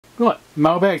Right,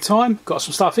 mailbag time. Got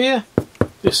some stuff here.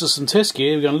 This is some test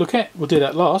gear we're going to look at. We'll do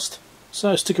that last.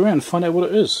 So stick around and find out what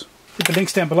it is. Put the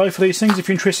links down below for these things if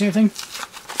you're interested in anything.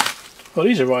 Well,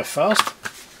 these arrived fast.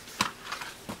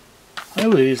 I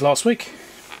ordered these last week.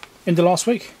 End of last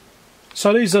week.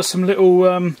 So these are some little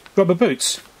rubber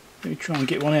boots. Let me try and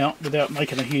get one out without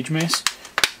making a huge mess.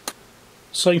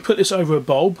 So you put this over a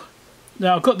bulb.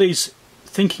 Now I've got these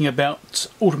thinking about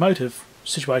automotive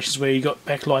situations where you got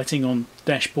backlighting on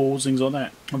dashboards, things like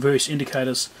that, on various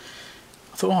indicators.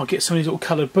 I thought, oh, I'll get some of these little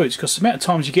coloured boots, because the amount of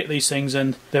times you get these things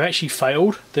and they've actually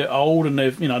failed. They're old and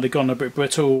they've gone a bit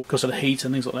brittle because of the heat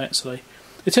and things like that, so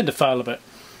they tend to fail a bit.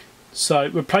 So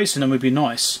replacing them would be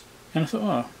nice. And I thought,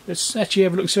 oh, let's actually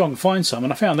have a look, see if I can find some.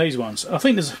 And I found these ones. I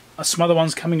think there's some other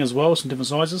ones coming as well, some different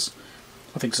sizes.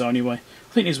 I think so anyway.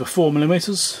 I think these were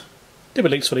 4mm. There'll be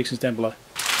links for these things down below.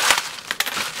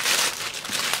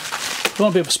 I've got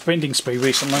a bit of a spending spree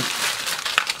recently.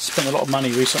 Spent a lot of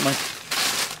money recently.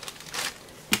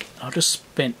 I've just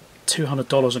spent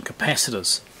 $200 on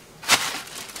capacitors.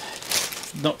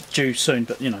 Not due soon,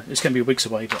 but it's going to be weeks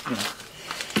away. But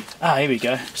ah, here we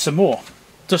go. Some more,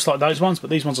 just like those ones, but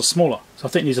these ones are smaller. So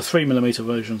I think these are 3mm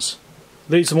versions.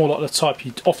 These are more like the type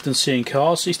you often see in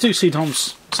cars. You do see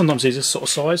sometimes these this sort of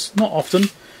size. Not often,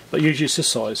 but usually it's this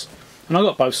size. And I've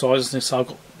got both sizes, so I've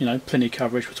got plenty of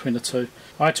coverage between the two.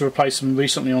 I had to replace them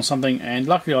recently on something, and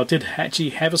luckily I did actually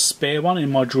have a spare one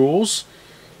in my drawers,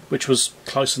 which was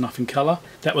close enough in colour.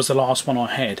 That was the last one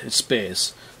I had, it's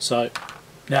spares. So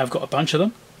now I've got a bunch of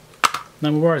them.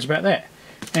 No more worries about that.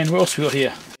 And what else we got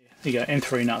here? There you go,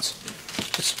 M3 nuts.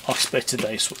 I expected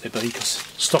that's what they'd be, because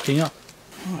stocking up.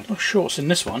 Alright, no shorts in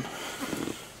this one.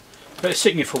 But it's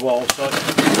sitting here for a while, so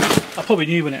I probably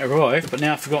knew when it arrived, but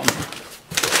now I've forgotten.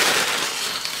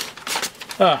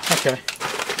 Ah, okay.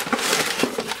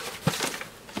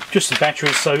 Just the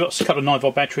batteries, so I've got a couple of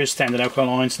 9V batteries, standard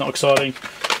alkalines, not exciting.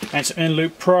 And some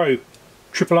Eneloop Pro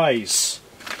AAAs.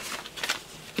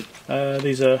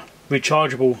 These are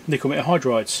rechargeable nickel metal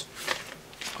hydrides.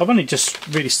 I've only just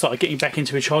really started getting back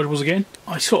into rechargeables again.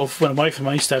 I sort of went away from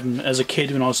them. I used to have them as a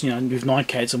kid when I was, with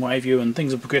NiCads and what have you, and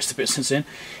things have progressed a bit since then.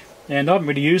 And I haven't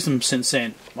really used them since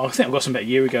then. I think I got some about a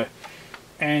year ago.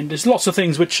 And there's lots of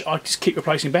things which I just keep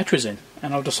replacing batteries in.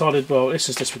 And I've decided, well, this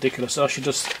is just ridiculous. I should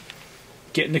just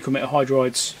get nickel metal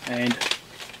hydrides and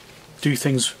do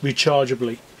things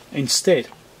rechargeably instead.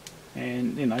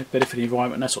 And, better for the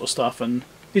environment and that sort of stuff. And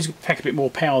these pack a bit more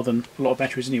power than a lot of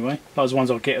batteries anyway. Like the ones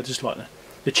I get are just like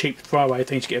the cheap throwaway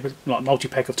things. You get like a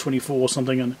multi-pack of 24 or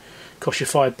something and cost you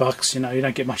 $5. You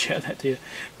don't get much out of that, do you?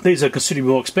 These are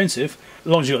considerably more expensive. As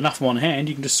long as you've got enough of them on hand,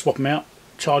 you can just swap them out,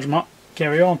 charge them up,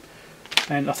 carry on.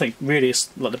 And I think really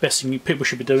it's like the best thing people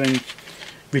should be doing.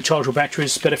 Rechargeable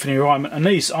batteries, better for the environment. And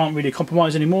these aren't really a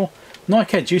compromise anymore.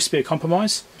 NiCads used to be a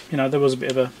compromise. There was a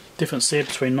bit of a difference there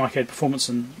between NiCad performance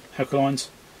and alkalines.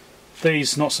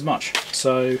 These not so much.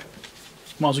 So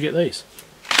might as well get these.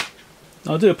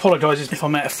 Now, I do apologise if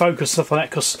I'm out of focus, stuff like that,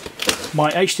 because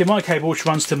my HDMI cable, which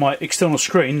runs to my external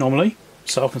screen normally,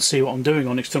 so I can see what I'm doing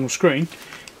on the external screen,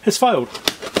 has failed.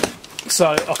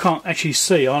 So I can't actually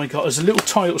see. There's a little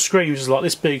tiny little screen which is like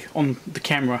this big on the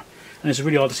camera, and it's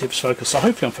really hard to see if it's focused. So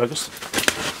hopefully I'm focused.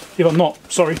 If I'm not,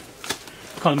 sorry,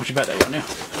 I can't do much about that right now.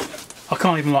 I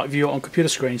can't even view it on computer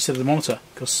screen instead of the monitor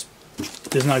because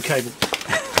there's no cable.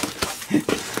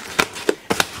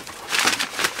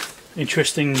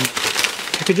 Interesting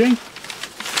packaging.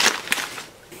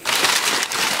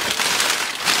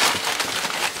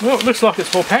 Well, it looks like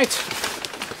it's all packed.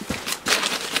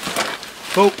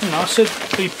 Well, I said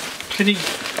be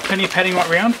plenty of padding right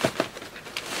round.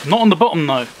 Not on the bottom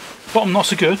though. Bottom not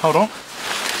so good. Hold on.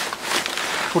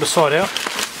 Pull the side out.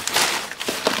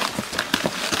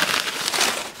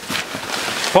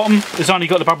 Bottom has only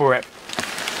got the bubble wrap.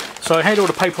 So I had all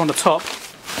the paper on the top,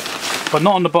 but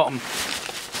not on the bottom.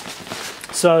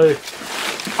 So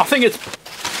I think it's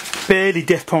barely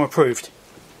Defpom approved.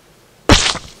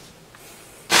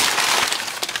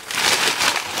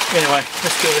 Anyway,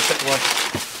 let's get this out of the way.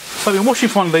 So I've been watching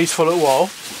for one of these for a little while.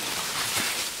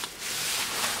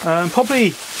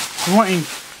 Probably I'm waiting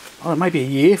maybe a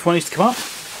year for one of these to come up.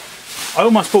 I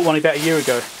almost bought one about a year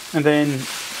ago, and then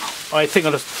I think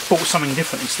I just bought something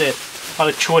different instead. I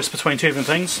had a choice between two different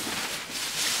things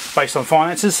based on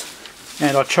finances,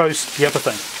 and I chose the other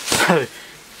thing. So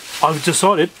I've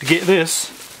decided to get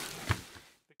this.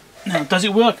 Now, does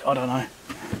it work? I don't know.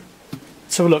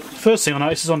 Let's have a look. First thing I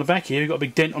notice is on the back here, you've got a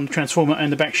big dent on the transformer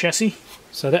and the back chassis.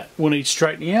 So that will need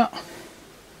straightening out.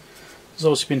 It's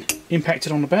obviously been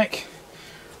impacted on the back.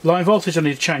 Line voltage, I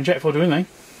need to change that before I do anything.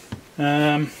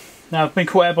 Now, I've been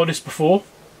caught out by this before.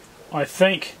 I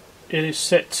think it is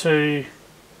set to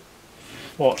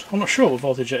what? I'm not sure what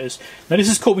voltage it is. Now this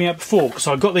has caught me out before because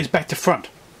I got these back to front.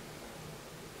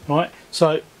 Right,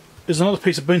 so there's another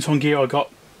piece of Boonton gear I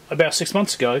got about 6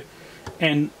 months ago,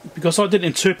 and because I didn't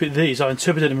interpret these, I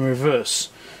interpreted them in reverse.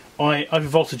 I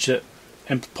overvoltaged it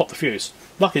and popped the fuse.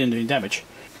 Luckily, it didn't do any damage.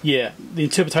 Yeah, the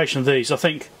interpretation of these, I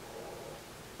think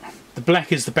the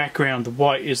black is the background, the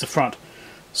white is the front.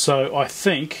 So I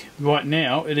think right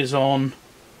now it is on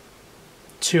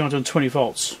 220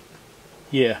 volts.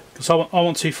 Yeah, because I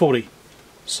want 240.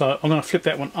 So I'm going to flip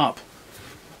that one up.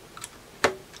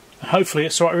 And hopefully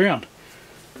it's the right way around.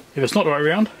 If it's not the right way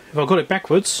around, if I've got it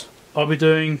backwards, I'll be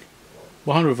doing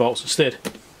 100 volts instead.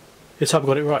 Let's hope I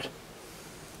got it right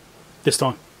this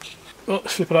time. Well,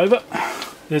 let's flip it over.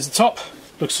 There's the top.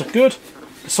 Looks good.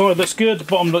 The side looks good. The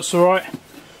bottom looks alright.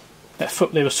 That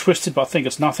foot there was twisted, but I think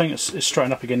it's nothing. It's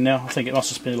straightened up again now. I think it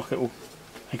must have been like a little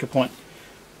anchor point.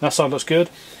 That side looks good.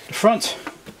 The front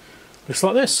looks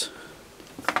like this.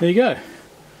 There you go.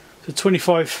 The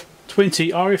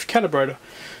 2520 RF Calibrator.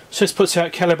 So this puts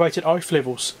out calibrated RF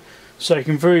levels. So you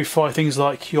can verify things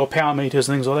like your power meters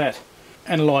and things like that.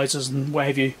 Analyzers and what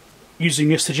have you. Using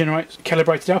this to generate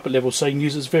calibrated output levels, so you can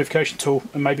use it as a verification tool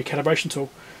and maybe calibration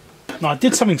tool. Now I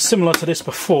did something similar to this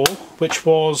before, which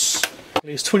was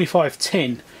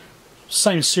 2510.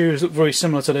 Same series, looked very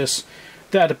similar to this.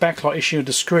 That had a backlight issue with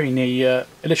the screen. The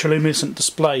electroluminescent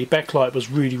display backlight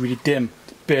was really dim,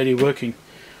 barely working.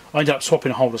 I ended up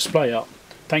swapping the whole display up.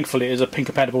 Thankfully it is a pin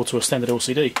compatible to a standard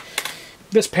LCD.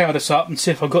 Let's power this up and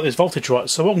see if I've got this voltage right.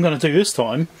 So what I'm going to do this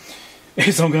time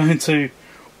is I'm going to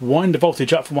wind the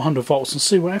voltage up from 100 volts and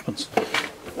see what happens.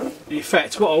 In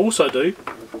fact, what I'll also do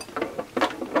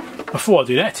before I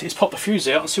do that is pop the fuse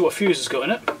out and see what fuse has got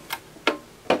in it.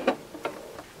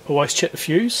 Always check the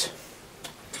fuse.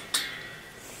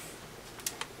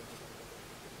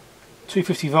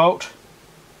 250 volt.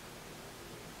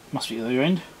 Must be the other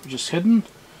end, which is hidden.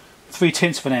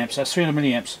 3/10 of an amp, so that's 300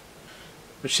 milliamps,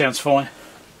 which sounds fine.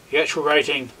 The actual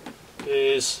rating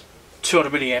is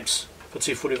 200 milliamps for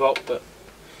 240 volt, but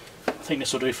I think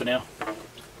this will do for now.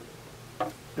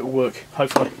 It will work,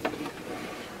 hopefully.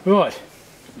 Right,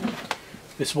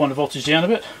 let's wind the voltage down a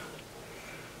bit.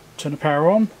 Turn the power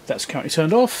on. That's currently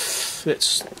turned off.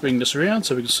 Let's bring this around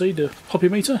so we can see the poppy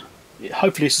meter. Yeah,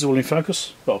 hopefully this is all in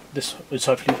focus. Well, this is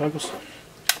hopefully in focus.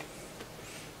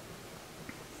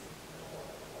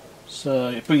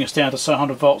 So bring us down to say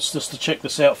 100 volts just to check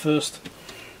this out first.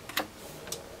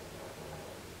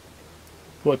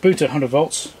 Well, it booted 100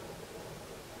 volts.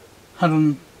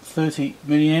 130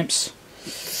 milliamps.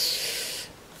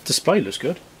 Display looks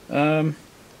good, but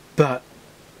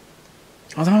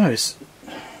I don't know. If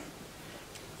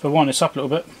I wind this up a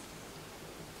little bit,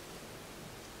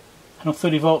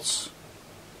 130 volts.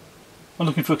 I'm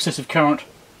looking for excessive current.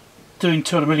 Doing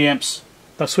 200 milliamps.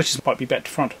 Those switches might be back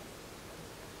to front.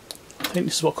 I think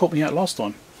this is what caught me out last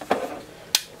time.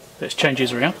 Let's change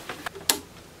these around.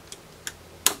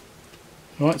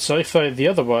 Right, so if they're the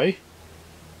other way,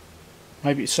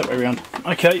 maybe it's that way around.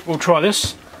 Okay, we'll try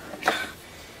this.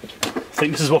 I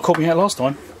think this is what caught me out last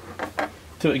time.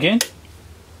 Do it again.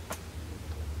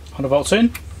 100 volts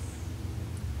in.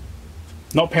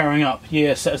 Not powering up.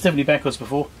 Yes, that was definitely backwards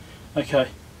before. Okay,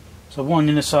 so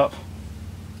winding this up.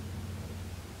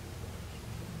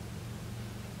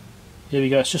 Here we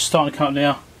go, it's just starting to come up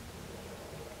now.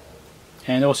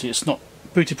 And obviously it's not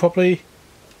booted properly.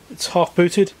 It's half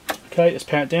booted. Okay, let's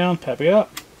power it down, power it up.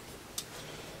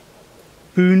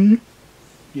 Boon.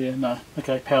 Yeah, no.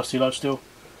 Okay, power's too low still.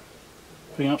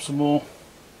 Bring it up some more.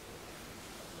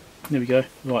 There we go.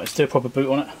 Right, let's do a proper boot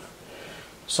on it.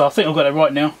 So I think I've got it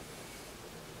right now.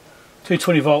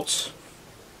 220 volts.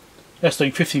 That's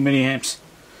doing 50 milliamps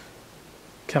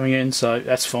coming in, so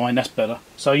that's fine, that's better.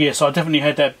 So yes, I definitely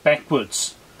had that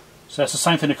backwards. So that's the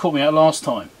same thing that caught me out last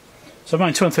time. So I'm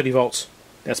running 230 volts.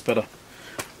 That's better.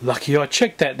 Lucky I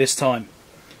checked that this time.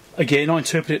 Again, I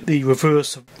interpreted the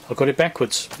reverse. I got it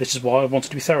backwards. This is why I wanted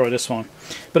to be thorough this time.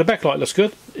 But the backlight looks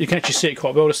good. You can actually see it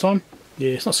quite well this time. Yeah,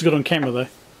 it's not so good on camera though.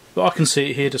 But I can see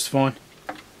it here just fine.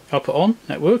 I'll put on,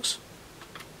 that works.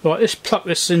 Right, let's pluck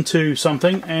this into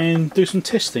something and do some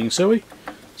testing, shall we?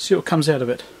 See what comes out of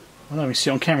it. I don't know if you see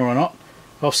it on camera or not.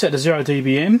 I've set the 0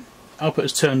 dBm. Output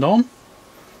is turned on.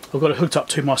 I've got it hooked up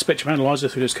to my spectrum analyzer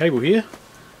through this cable here.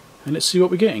 And let's see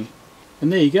what we're getting.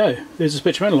 And there you go. There's the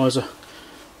spectrum analyzer.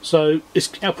 So it's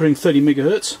outputting 30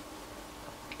 megahertz.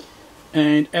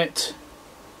 And at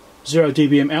 0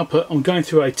 dBm output, I'm going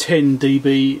through a 10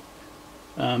 dB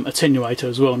attenuator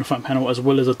as well on the front panel, as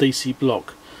well as a DC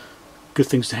block. Good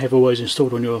things to have always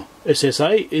installed on your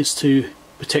SSA is to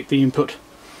protect the input.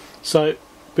 So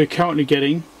we're currently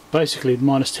getting basically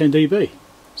minus 10 dB.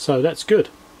 So that's good.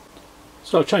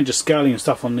 So I've changed the scaling and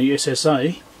stuff on the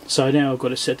SSA. So now I've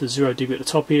got it set to 0 dB at the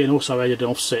top here, and also added an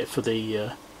offset for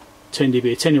the 10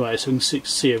 dB attenuator, so we can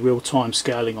see a real-time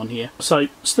scaling on here. So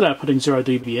still outputting 0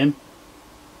 dBm,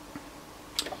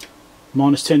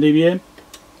 minus 10 dBm,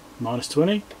 minus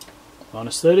 20,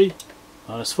 minus 30,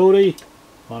 minus 40,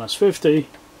 minus 50,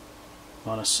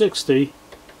 minus 60,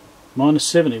 minus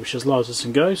 70, which is as low as this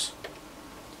one goes.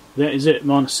 That is it,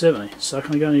 minus 70. So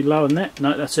can I go any lower than that?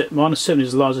 No, that's it. Minus 70 is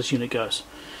as low as this unit goes.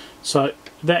 So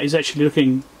that is actually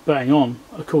looking bang on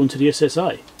according to the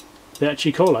SSA. That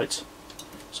actually correlates.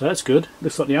 So that's good.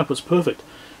 Looks like the output's perfect.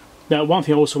 Now one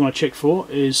thing I also want to check for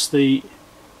is the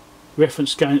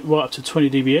reference going right up to 20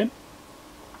 dBm.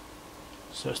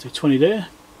 So let's do 20 there.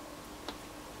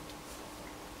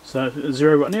 So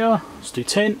 0 right now. Let's do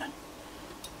 10.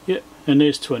 Yep, and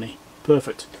there's 20.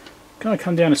 Perfect. Can I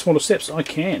come down in smaller steps? I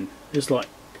can. There's like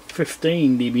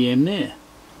 15 dBm there.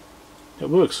 It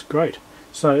works great.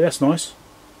 So that's nice.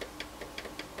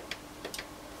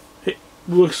 It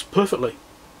works perfectly.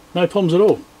 No problems at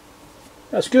all.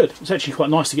 That's good. It's actually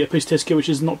quite nice to get a piece of test kit which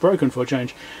is not broken for a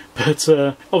change. But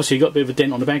obviously you've got a bit of a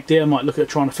dent on the back there. I might look at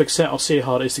trying to fix that. I'll see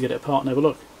how hard it is to get it apart and have a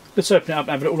look. Let's open it up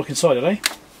and have a little look inside it, eh?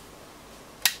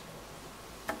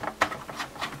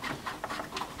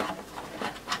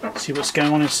 See what's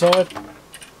going on inside.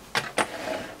 I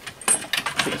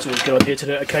think it's always a good idea to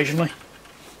do it occasionally.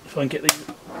 If I can get these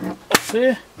off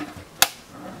there.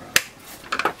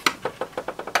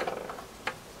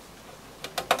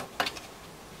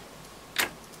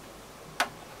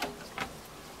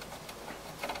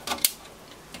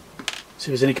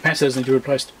 See if there's any capacitors that need to be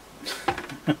replaced.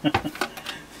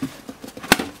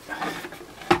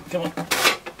 Come on.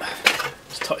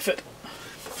 It's a tight fit.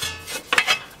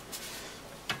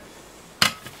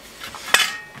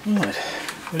 Right,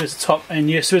 there's the top, and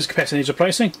yes, there is a capacitor needs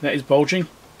replacing. That is bulging.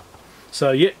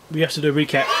 So yeah, we have to do a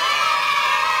recap.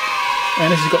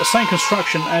 And this has got the same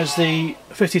construction as the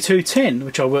 5210,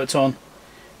 which I worked on.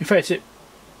 In fact, it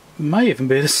may even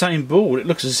be the same board. It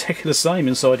looks exactly the same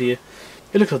inside here.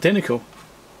 It looks identical.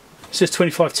 It says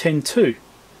 2510-2.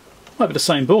 Might be the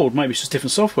same board, maybe it's just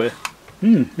different software.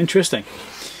 Interesting.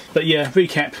 But yeah,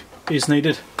 recap is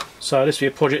needed. So this will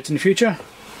be a project in the future.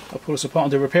 I'll pull this apart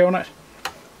and do a repair on it.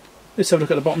 Let's have a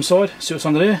look at the bottom side, see what's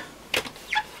under there.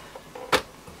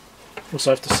 Also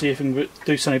have to see if we can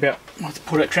do something about, I have to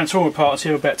pull that transformer apart and see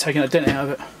about taking a dent out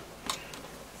of it.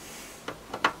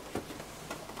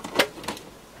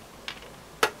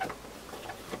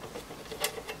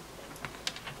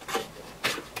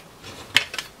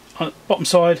 On the bottom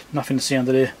side, nothing to see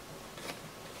under there.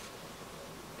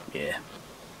 Yeah.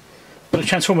 But the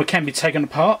transformer can be taken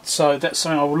apart, so that's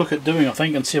something I will look at doing, I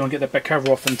think, and see if I can get that back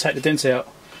cover off and take the dents out.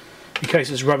 In case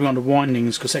it's rubbing on the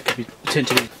windings, because that could be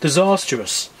potentially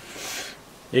disastrous.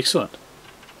 Excellent.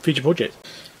 Future project.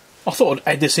 I thought I'd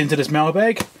add this into this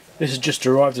mailbag. This is just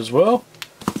derived as well.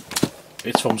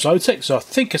 It's from Zotek, so I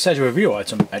think it's as a review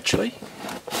item, actually.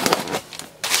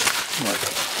 Right.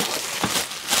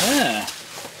 Ah.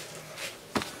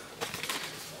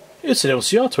 It's an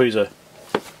LCR tweezer.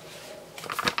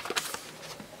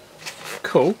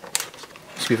 Cool.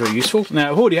 This will be very useful. Now,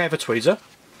 I already have a tweezer.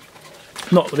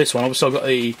 Not this one, obviously I've got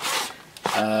the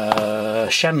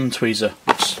Shannon tweezer,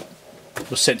 which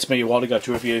was sent to me a while ago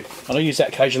to review, and I use that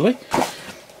occasionally.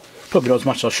 Probably not as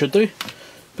much as I should do,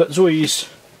 but Zoyi's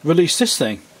released this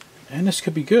thing, and this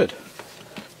could be good.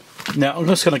 Now I'm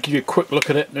just going to give you a quick look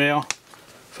at it now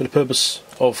for the purpose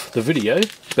of the video,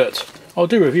 but I'll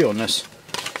do a review on this.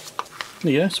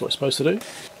 Yeah, that's what it's supposed to do.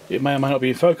 It may or may not be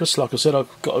in focus. Like I said,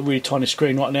 I've got a really tiny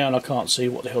screen right now and I can't see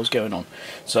what the hell's going on.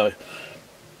 So,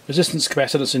 resistance,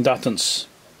 capacitance, inductance,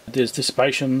 there's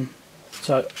dissipation.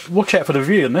 So watch out for the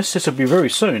review on this. This will be very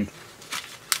soon.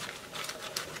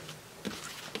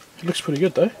 It looks pretty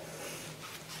good though.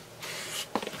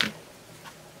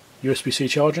 USB-C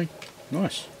charging,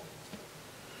 nice.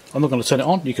 I'm not going to turn it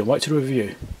on. You can wait till the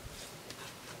review.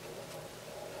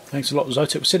 Thanks a lot,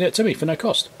 Zotek, for sending it to me for no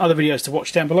cost. Other videos to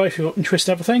watch down below if you're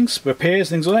interested in other things, repairs,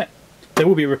 things like that. There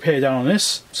will be a repair done on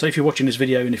this, so if you're watching this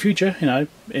video in the future, you know,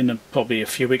 in probably a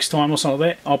few weeks' time or something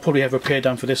like that, I'll probably have a repair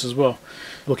done for this as well.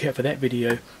 Look out for that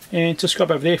video. And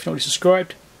subscribe over there if you're not already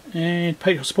subscribed. And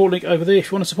Patreon support link over there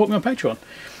if you want to support me on Patreon.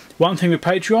 One thing with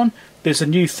Patreon, there's a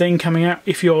new thing coming out.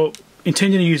 If you're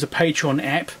intending to use the Patreon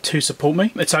app to support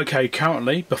me, it's okay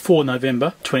currently, before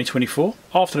November 2024.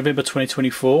 After November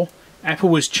 2024, Apple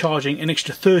was charging an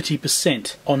extra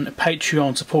 30% on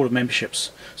Patreon supported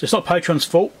memberships. So it's not Patreon's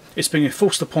fault, it's being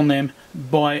enforced upon them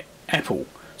by Apple.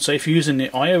 So if you're using the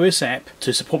iOS app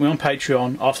to support me on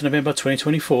Patreon after November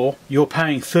 2024, you're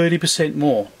paying 30%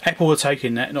 more. Apple are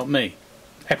taking that, not me.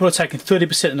 Apple are taking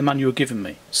 30% of the money you're giving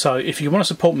me. So if you want to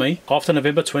support me after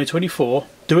November 2024,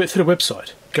 do it through the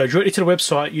website. Go directly to the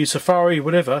website, use Safari,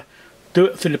 whatever. Do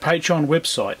it through the Patreon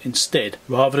website instead,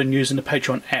 rather than using the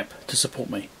Patreon app to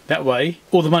support me. That way,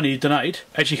 all the money you donate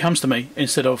actually comes to me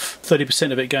instead of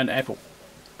 30% of it going to Apple,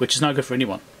 which is no good for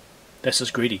anyone. That's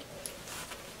just greedy.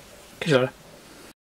 Catch you later.